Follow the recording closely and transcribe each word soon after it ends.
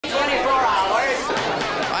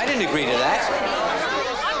agree to that.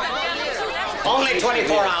 Only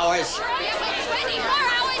 24 hours. 24 hours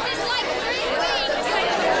is like 3 weeks.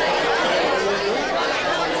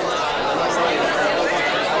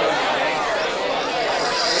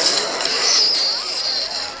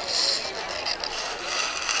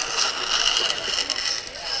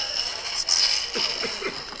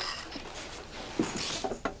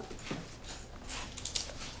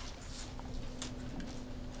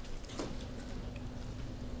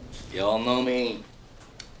 You all know me.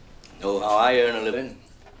 Know how I earn a living.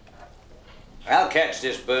 I'll catch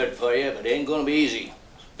this bird for you, but it ain't gonna be easy.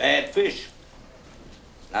 It's bad fish.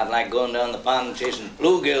 Not like going down the pond chasing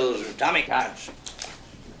bluegills or tommycods.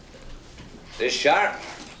 This shark,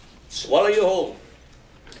 swallow you whole.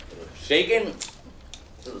 Shakin,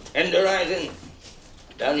 tenderizin,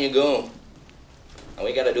 down you go. And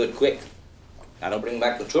we gotta do it quick. That'll bring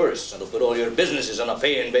back the tourists. That'll put all your businesses on a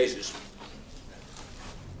paying basis.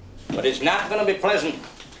 But it's not gonna be pleasant.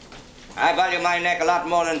 I value my neck a lot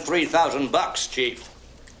more than $3,000, Chief.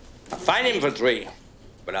 I'll find him for 3,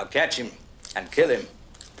 but I'll catch him and kill him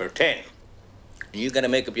for 10. And you gotta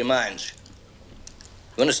make up your minds.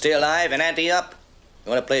 You wanna stay alive and ante up? You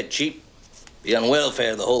wanna play it cheap? Be on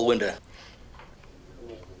welfare the whole winter.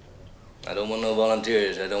 I don't want no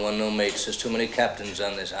volunteers. I don't want no mates. There's too many captains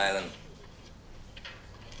on this island.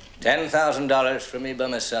 $10,000 for me by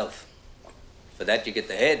myself. For that you get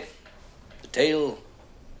the head, the tail,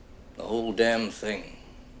 the whole damn thing.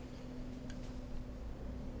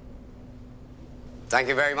 Thank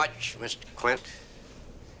you very much, Mr. Quint.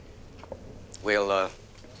 We'll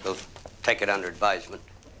take it under advisement.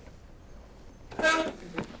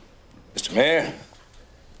 Mr. Mayor,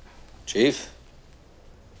 Chief,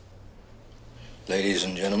 ladies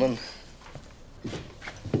and gentlemen.